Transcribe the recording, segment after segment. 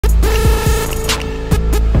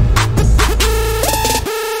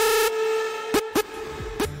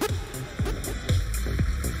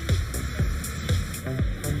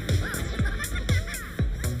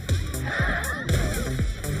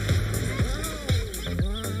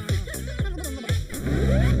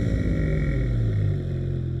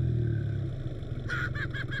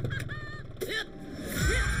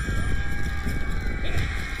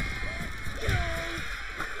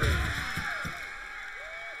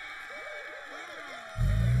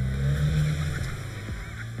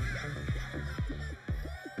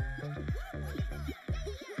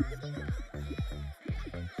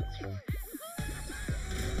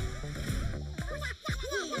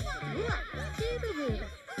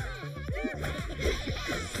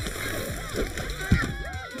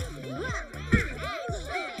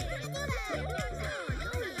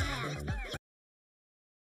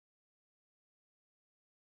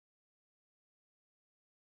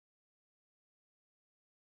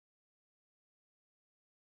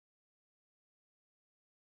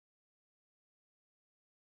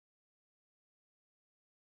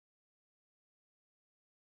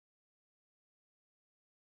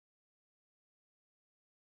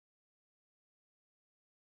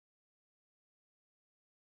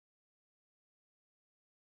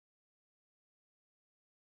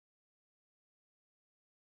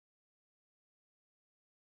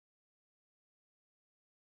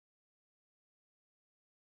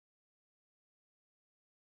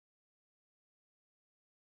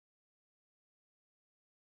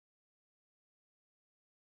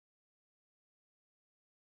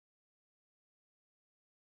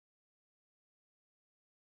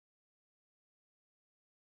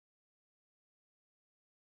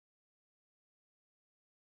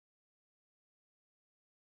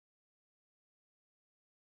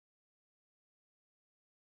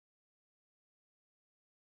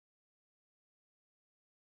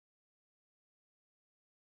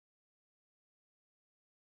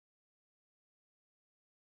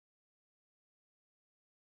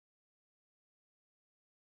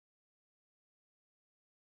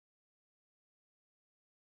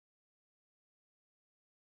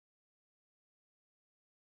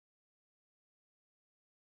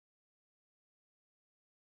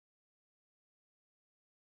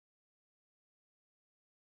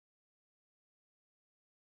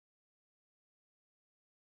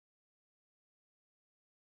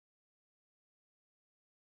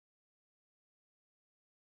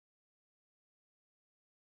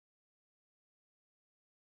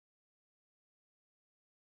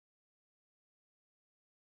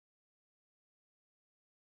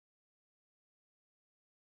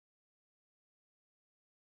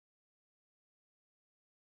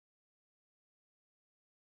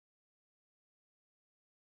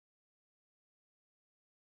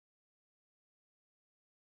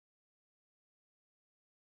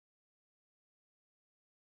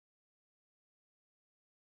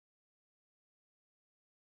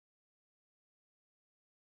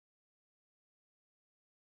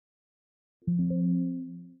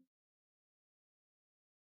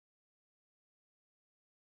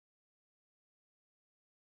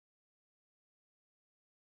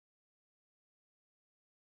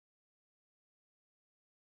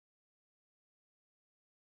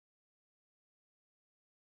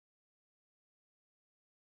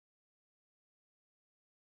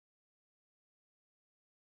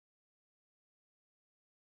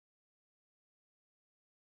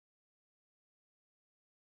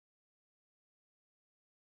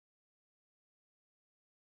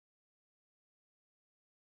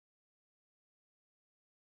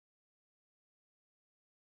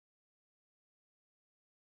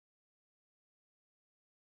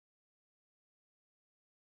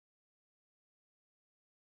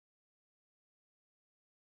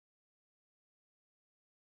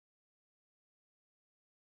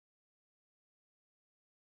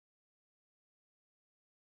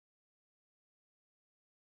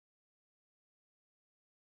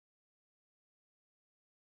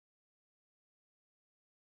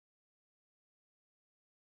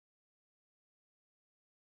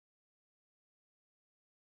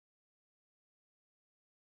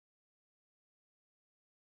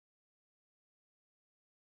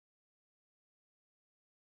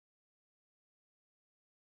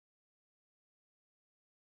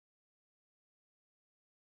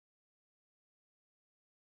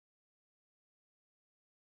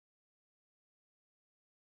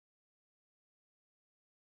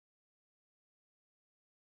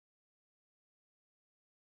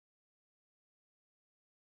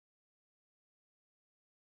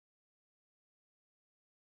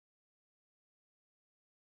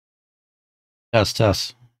Test,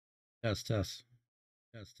 test. Test, test.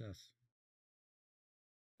 Test, test.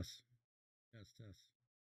 Test, test, test.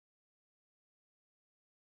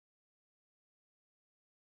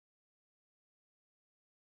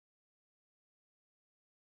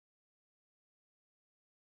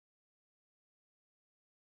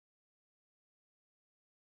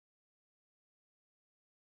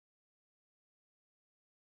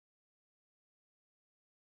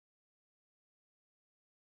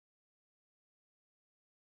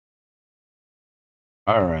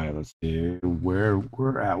 All right, let's see where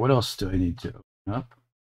we're at. What else do I need to open up?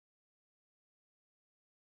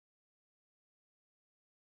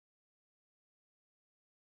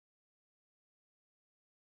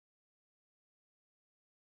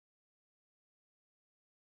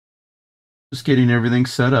 Just getting everything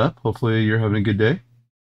set up. Hopefully you're having a good day.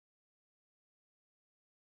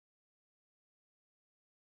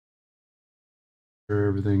 Sure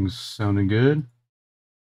everything's sounding good.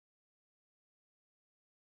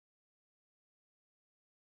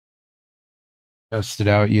 Test it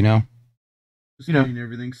out, you know. Just getting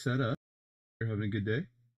everything set up. You're having a good day.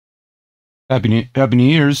 Happy New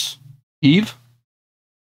Year's Eve.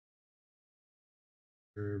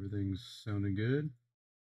 Sure everything's sounding good.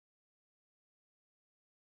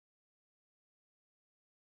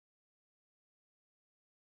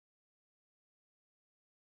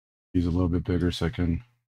 He's a little bit bigger so I can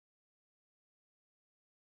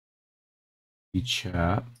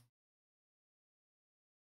chat.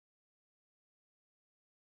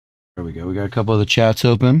 There we go. We got a couple of the chats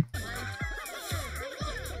open.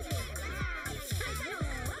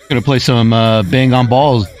 Gonna play some Bang on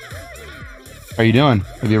Balls. How you doing?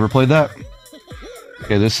 Have you ever played that?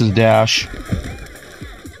 Okay, this is Dash.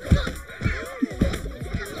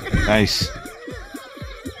 Nice.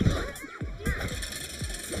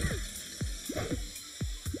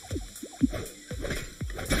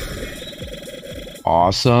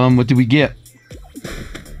 Awesome. What did we get?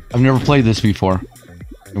 I've never played this before.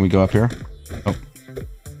 Can we go up here? Oh.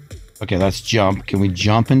 Okay, that's jump. Can we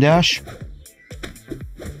jump and dash?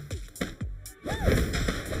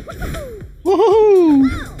 Woohoo!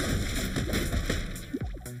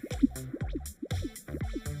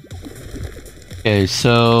 Okay,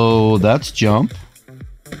 so that's jump.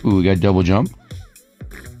 Ooh, we got double jump.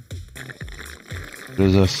 What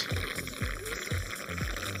is this?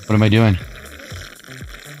 What am I doing?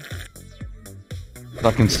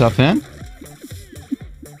 Sucking stuff in?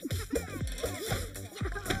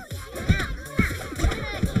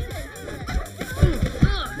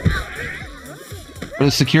 What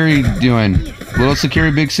is security doing? Little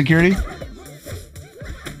security, big security?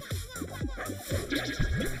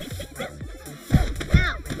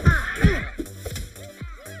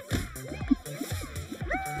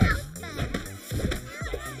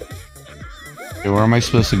 Okay, where am I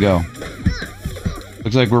supposed to go?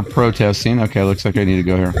 Looks like we're protesting. Okay, looks like I need to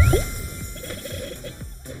go here.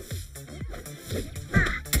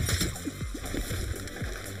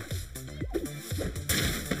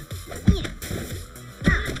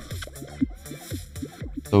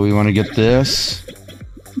 So we want to get this.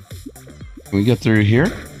 Can we get through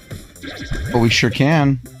here? Oh, we sure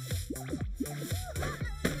can.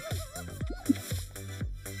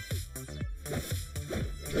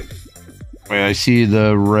 Wait, I see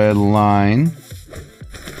the red line.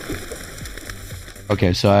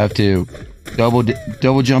 Okay, so I have to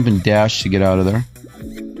double jump and dash to get out of there.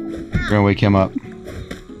 We're gonna wake him up.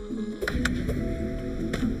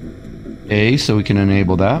 A, so we can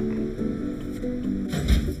enable that.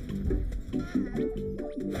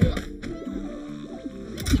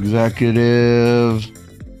 Executive.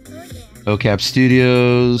 OCAP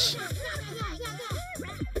Studios.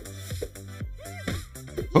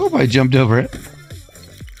 Oh, I jumped over it.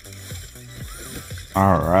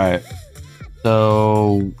 Alright.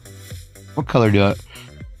 So, what color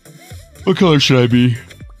should I be?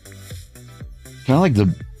 Kind of like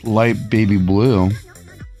the light baby blue.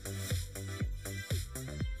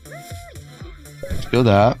 Let's go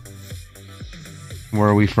that. Where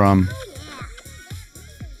are we from?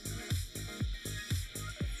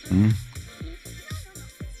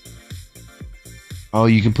 Oh,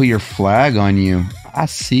 you can put your flag on you. I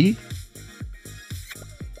see.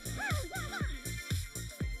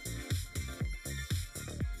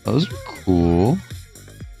 Those are cool.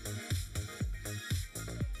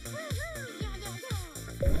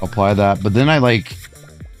 Apply that, but then I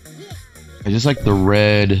just like the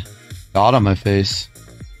red dot on my face.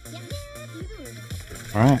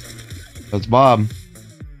 Alright. That's Bob.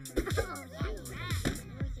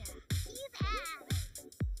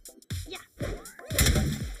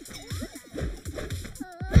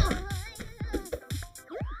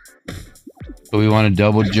 So we want to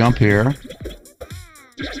double jump here.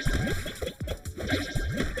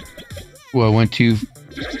 Well, I went to...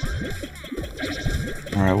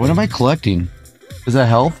 Alright, what am I collecting? Is that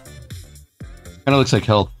health? Kinda looks like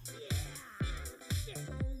health.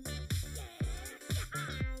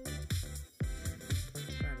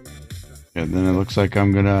 Yeah, then it looks like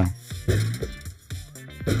I'm gonna...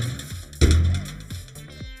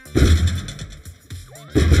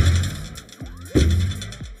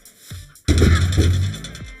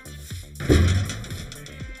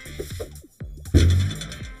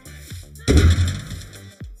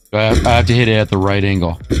 I have to hit it at the right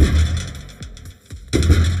angle.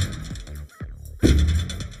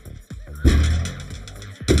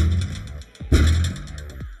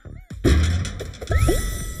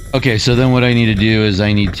 Okay, so then what I need to do is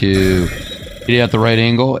I need to get it at the right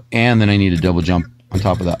angle, and then I need to double jump on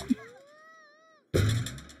top of that.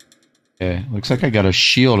 Okay, looks like I got a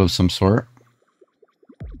shield of some sort.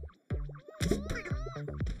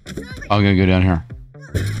 I'm gonna go down here.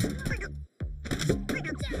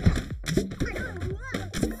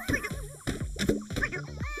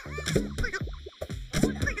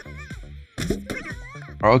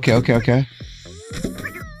 Okay, okay, okay.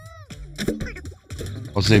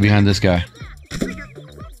 I'll stay behind this guy.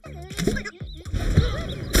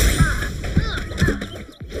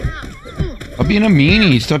 Stop being a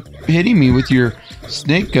meanie. Stop hitting me with your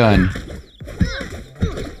snake gun.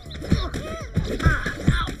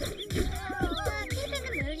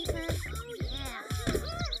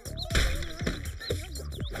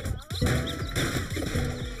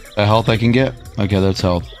 The health I can get? Okay, that's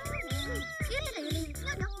health.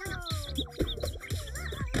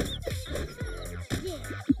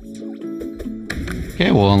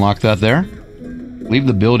 Okay, we'll unlock that there. Leave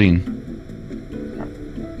the building.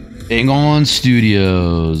 Hang on,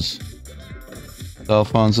 Studios. Cell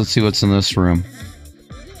phones, let's see what's in this room.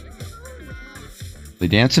 They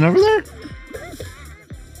dancing over there?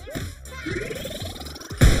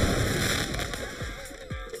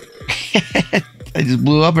 I just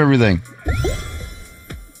blew up everything.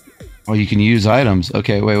 Oh, you can use items.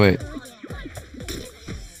 Okay, wait, wait.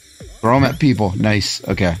 Throw them at people. Nice.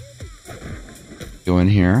 Okay. Go in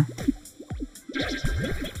here.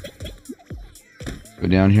 Go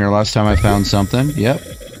down here. Last time I found something. Yep.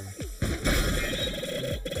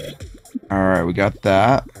 Alright, we got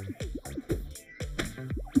that.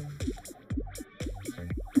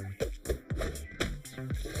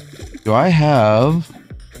 Do I have...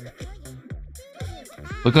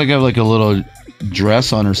 Look like I have like a little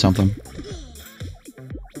dress on or something.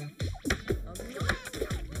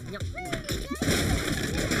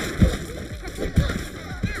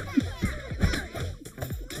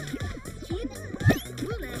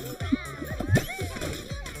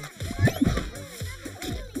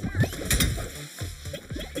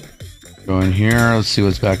 Go in here. Let's see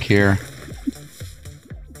what's back here.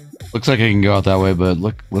 Looks like I can go out that way, but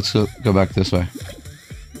look, let's go back this way.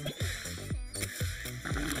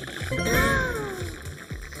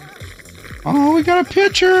 Oh, we got a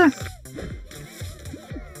picture.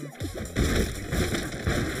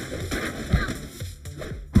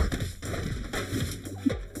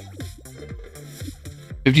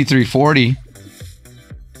 $53.40.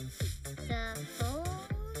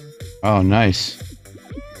 Oh, nice.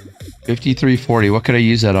 $53.40. What could I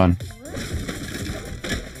use that on?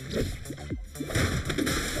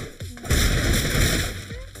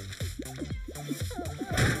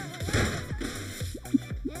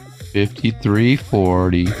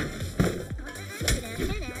 $53.40.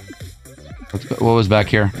 What was back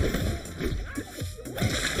here?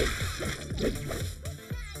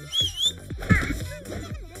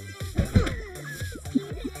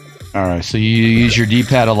 Alright, so you use your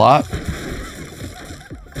D-pad a lot.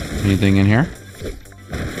 Anything in here?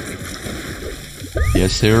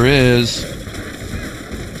 Yes, there is.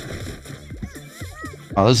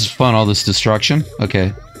 Oh, this is fun, all this destruction.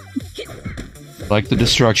 Okay. I like the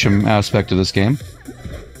destruction aspect of this game.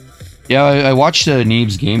 Yeah, I watched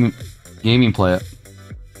Neeb's gaming play it,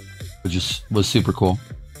 which was super cool.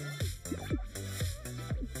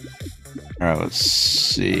 Alright, let's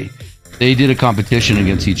see. They did a competition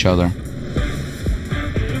against each other.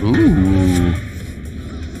 Ooh.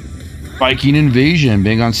 Viking Invasion.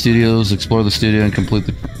 Bang on Studios. Explore the studio and complete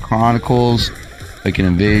the Chronicles. Viking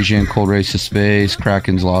Invasion. Cold Race to Space.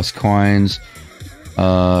 Kraken's Lost Coins.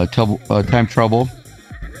 Time Trouble.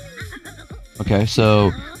 Okay,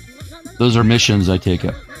 so those are missions, I take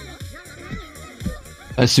it.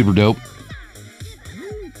 That's super dope.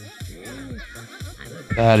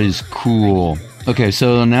 That is cool. Okay,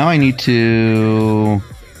 so now I need to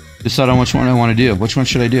decide on which one I want to do. Which one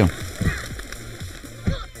should I do?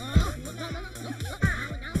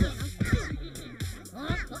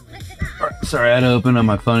 Sorry, I had to open up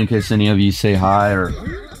my phone in case any of you say hi or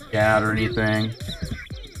chat or anything.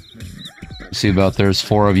 See about there's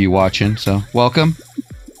 4 of you watching, so welcome.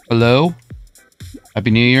 Hello.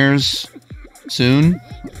 Happy New Year's soon.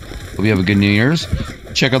 Hope you have a good New Year's.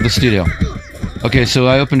 Check out the studio. Okay, so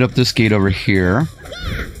I opened up this gate over here.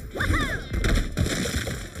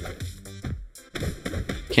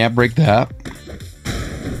 Can't break that.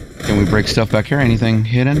 Can we break stuff back here? Anything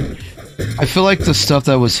hidden? I feel like the stuff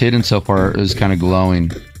that was hidden so far is kind of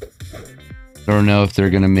glowing. I don't know if they're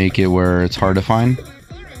going to make it where it's hard to find.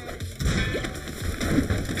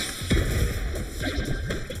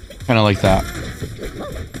 Kind of like that.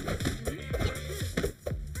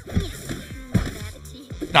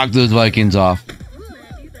 Knock those Vikings off.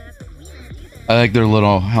 I like their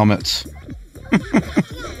little helmets.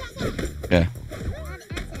 Yeah.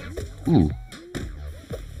 Ooh.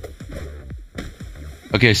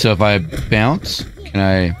 Okay, so if I bounce, can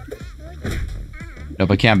I... Nope,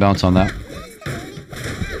 I can't bounce on that.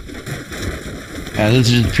 Yeah, this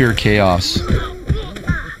is just pure chaos.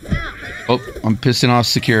 Oh, I'm pissing off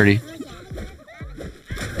security.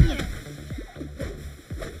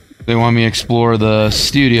 They want me to explore the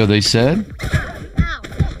studio, they said.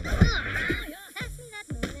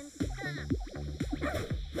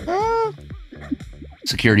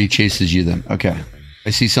 Security chases you then. Okay.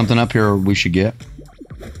 I see something up here we should get.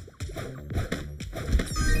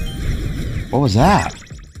 What was that?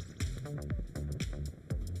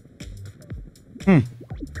 I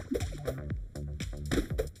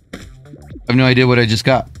have no idea what I just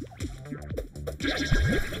got.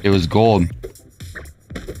 It was gold.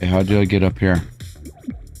 Okay, how do I get up here?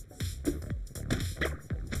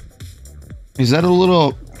 Is that a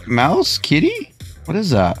little mouse? Kitty? What is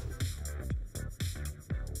that?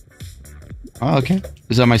 Oh, okay.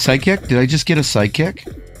 Is that my sidekick? Did I just get a sidekick?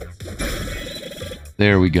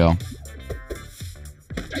 There we go.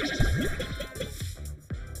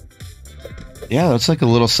 Yeah, that's like a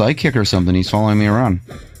little sidekick or something. He's following me around.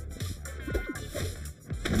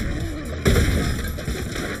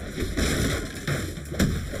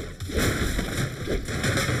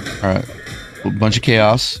 Alright. A bunch of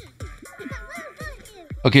chaos.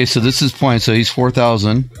 Okay, so this is point. So he's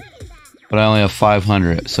 4,000. But I only have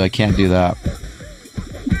 500. So I can't do that.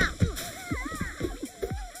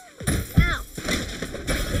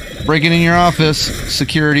 Breaking in your office.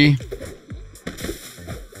 Security.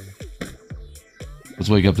 Let's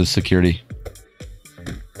wake up the security.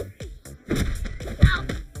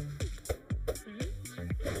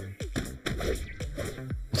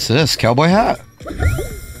 What's this? Cowboy hat?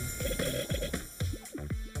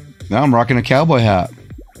 Now I'm rocking a cowboy hat.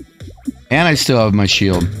 And I still have my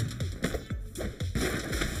shield.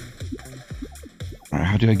 Alright,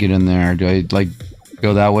 how do I get in there? Do I, like,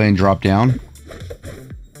 go that way and drop down?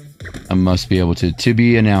 I must be able to. To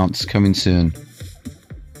be announced. Coming soon.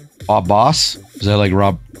 Bob Boss? Is that like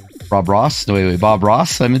Rob Ross? No, wait, Bob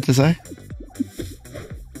Ross, I meant to say.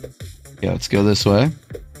 Yeah, let's go this way.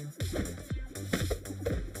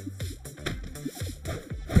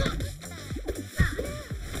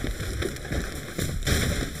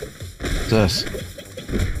 What's this?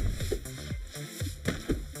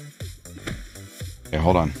 Okay,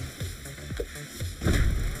 hold on.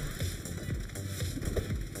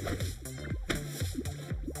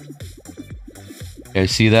 Okay,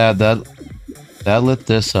 see that? That lit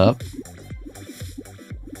this up. See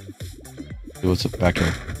what's up back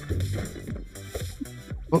here?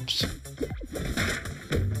 Whoops.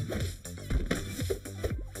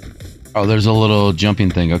 Oh, there's a little jumping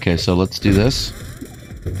thing. Okay, so let's do this.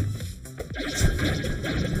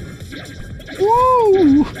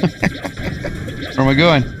 Woo! Where am I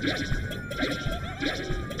going?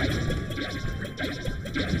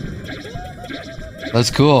 That's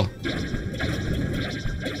cool.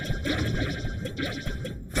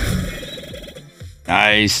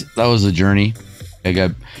 Nice. That was a journey. Okay,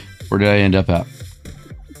 where did I end up at?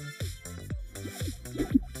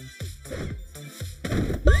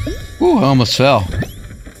 Ooh, I almost fell.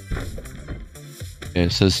 Okay,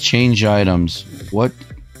 it says change items. What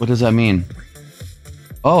does that mean?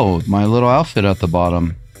 Oh, my little outfit at the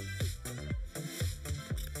bottom.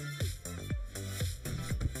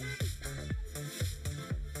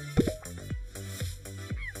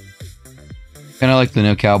 Kind of like the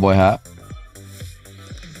new cowboy hat.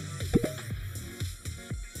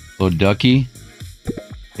 Little ducky.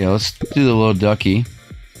 Yeah, let's do the little ducky.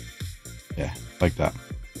 Yeah, like that.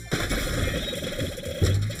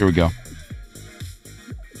 Here we go.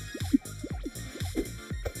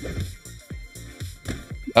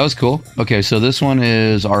 That was cool. Okay, so this one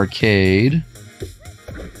is arcade.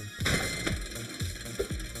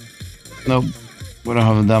 Nope, we don't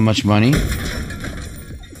have that much money.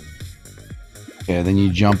 Okay, then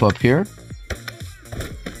you jump up here.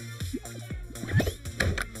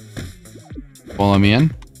 Follow me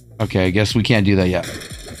in. Okay, I guess we can't do that yet.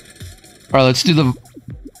 Alright, let's do the...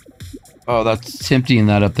 Oh, that's emptying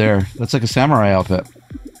that up there. That's like a samurai outfit.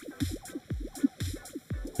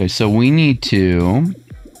 Okay, so we need to...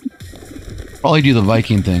 probably do the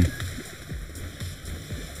Viking thing.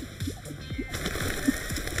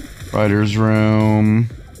 Writer's room.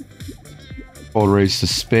 Hold race to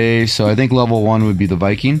space. So I think level 1 would be the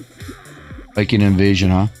Viking. Viking invasion,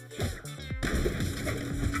 huh?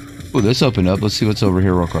 Oh, this opened up. Let's see what's over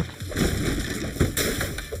here real quick.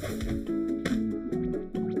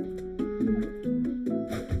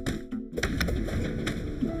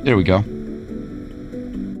 There we go.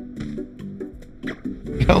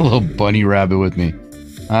 Got a little bunny rabbit with me.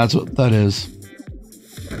 That's what that is.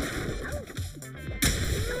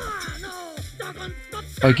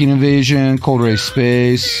 Viking invasion, cold ray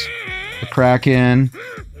space, the Kraken.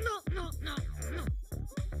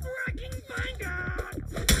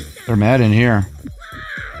 They're mad in here.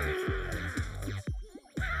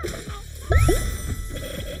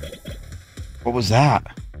 What was that?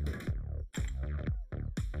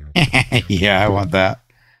 Yeah, I want that.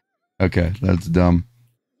 Okay, that's dumb.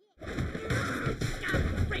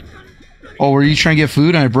 Oh, were you trying to get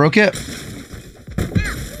food and I broke it?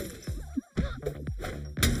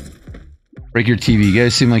 Break your TV. You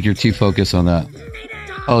guys seem like you're too focused on that.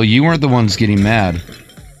 Oh, you weren't the ones getting mad.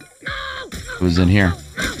 It was in here.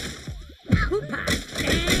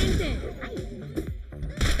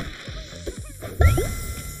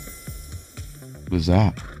 What was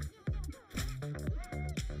that?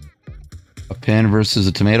 A pin versus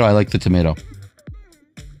a tomato? I like the tomato.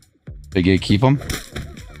 Big A, keep them.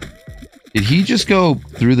 Did he just go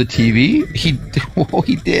through the TV? Oh,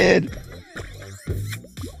 he did.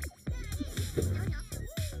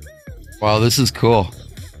 Wow, this is cool.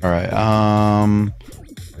 All right.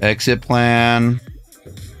 Exit plan.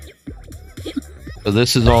 So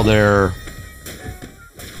this is all their...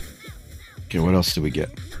 Okay, what else do we get?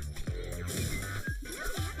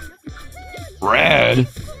 Bread.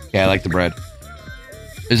 Yeah, I like the bread.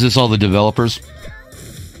 Is this all the developers?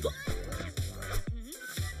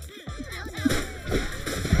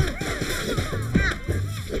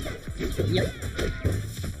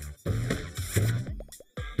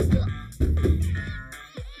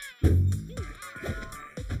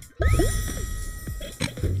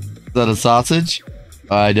 Is that a sausage?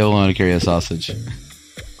 I don't want to carry a sausage.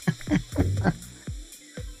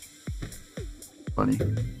 Funny.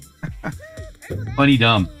 Funny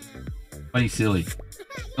dumb. Funny silly.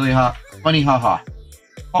 Really hot. Funny haha.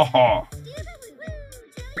 Ha ha.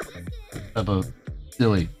 About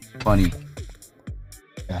silly. Funny.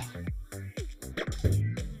 Yeah.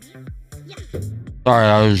 Sorry,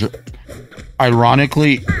 I was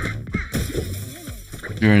ironically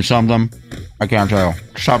doing something. I can't tell.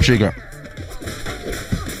 Top secret.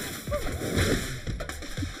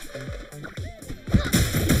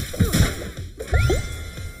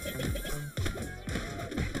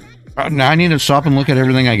 Now I need to stop and look at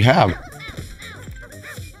everything I have.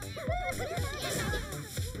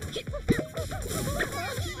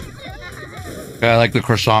 Yeah, I like the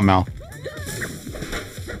croissant mouth.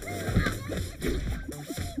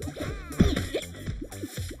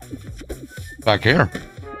 Back here.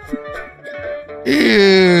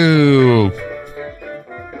 Ew.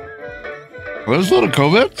 What is little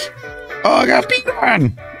COVID? Oh, I got beat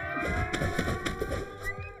on.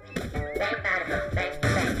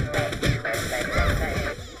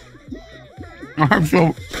 I'm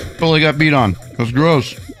so totally got beat on. That's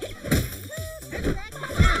gross.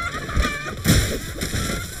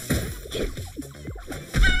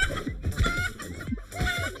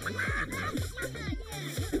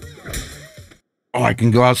 Oh, I can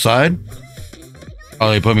go outside? Oh,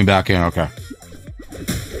 they put me back in. Okay.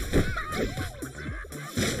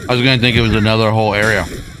 I was going to think it was another whole area.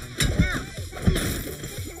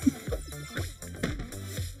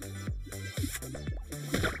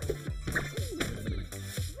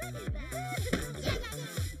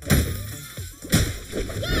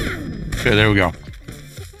 Okay, there we go.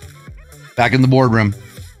 Back in the boardroom.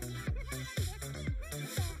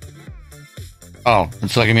 Oh,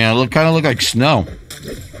 it's like, I mean, I kind of look like snow.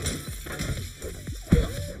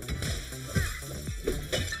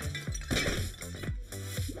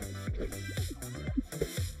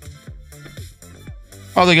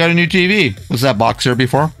 Oh, they got a new TV. Was that box there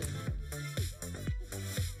before?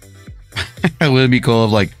 It would be cool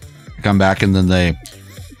if, like, come back and then they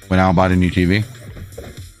went out and bought a new TV.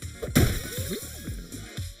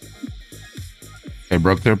 They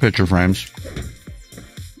broke their picture frames.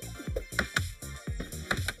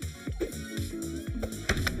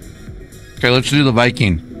 Okay, let's do the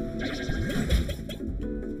Viking.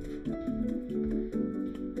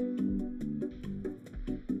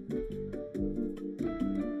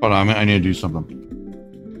 Hold on, I need to do something.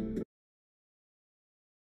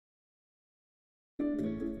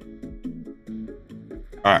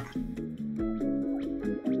 All right.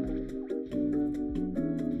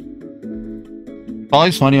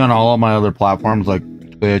 Always funny on all of my other platforms like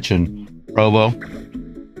Twitch and Provo.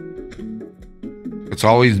 It's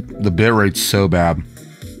always the bitrate's so bad.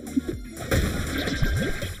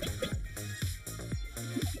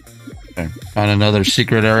 Okay, found another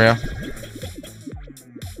secret area.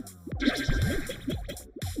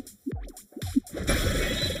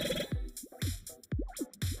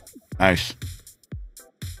 Nice.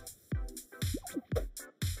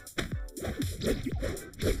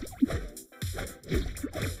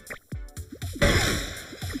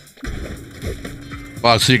 A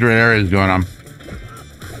lot of secret areas going on.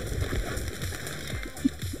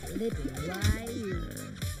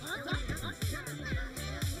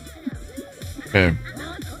 Okay.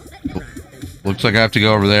 Looks like I have to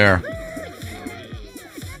go over there.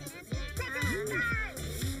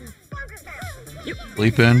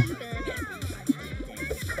 Sleep in.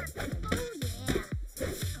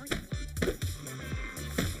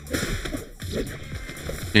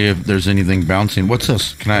 See if there's anything bouncing. What's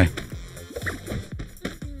this? Can I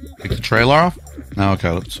take the trailer off? No,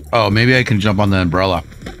 okay. Oh, maybe I can jump on the umbrella.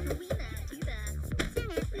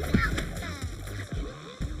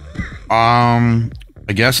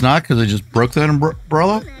 I guess not, because I just broke that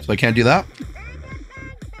umbrella, so I can't do that.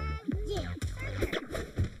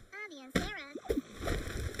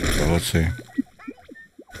 So let's see.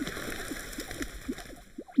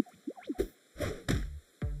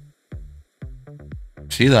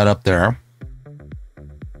 See that up there?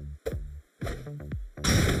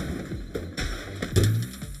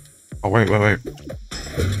 Oh, wait.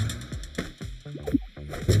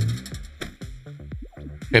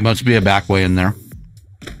 It must be a back way in there.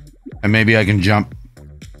 And maybe I can jump.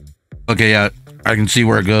 Okay, yeah. I can see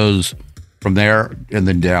where it goes from there and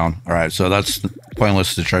then down. All right, so that's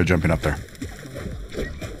pointless to try jumping up there.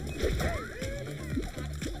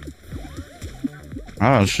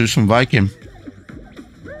 Oh, let's do some Viking.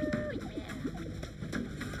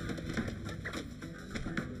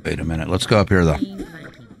 Wait a minute. Let's go up here, though.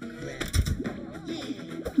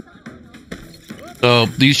 So,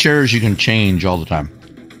 these chairs you can change all the time.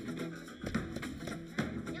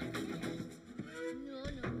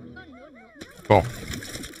 Cool.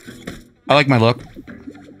 I like my look.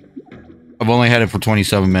 I've only had it for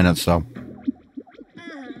 27 minutes, so.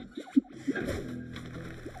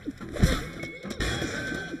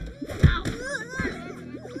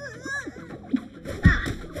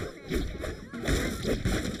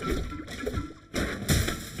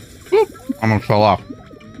 Whoop, almost fell off.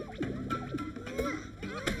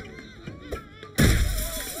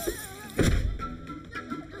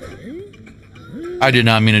 I did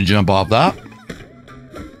not mean to jump off that.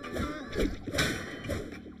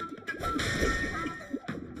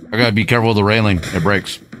 I gotta be careful with the railing. It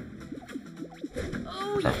breaks.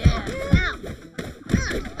 Oh, yeah.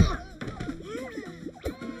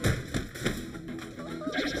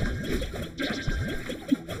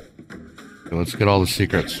 Okay, let's get all the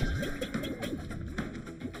secrets.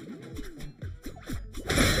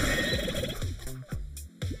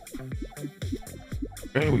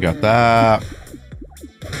 Okay, we got that.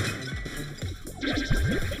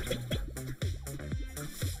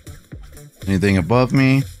 Anything above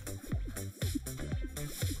me?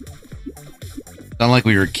 Sound like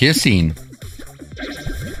we were kissing.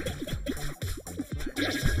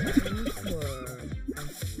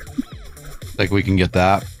 Like we can get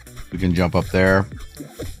that. We can jump up there.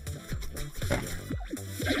 Okay.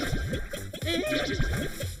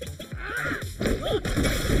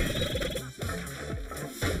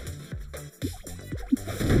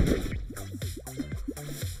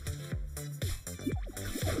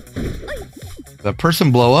 That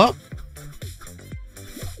person blow up?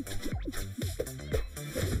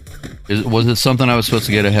 Was it something I was supposed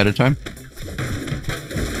to get ahead of time?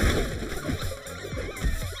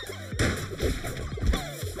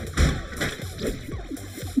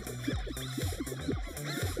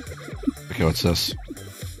 Okay, what's this?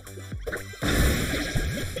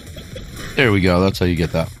 There we go. That's how you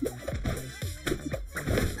get that.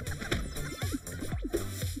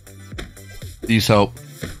 These help.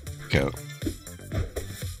 Okay.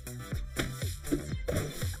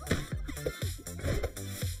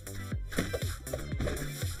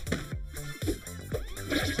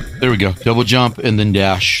 There we go. Double jump and then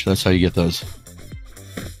dash. That's how you get those.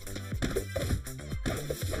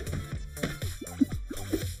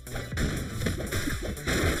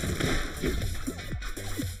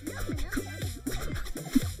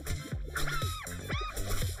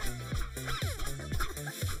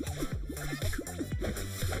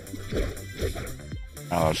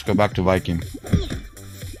 Let's go back to Viking.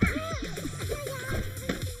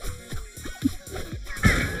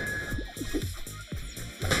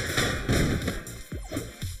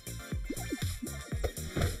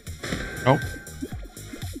 Nope.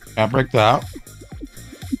 Can't break that.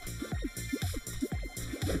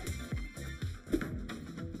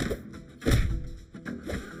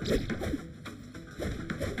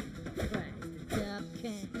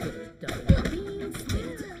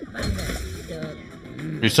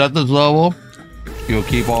 Reset this level. You'll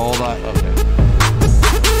keep all that. Okay.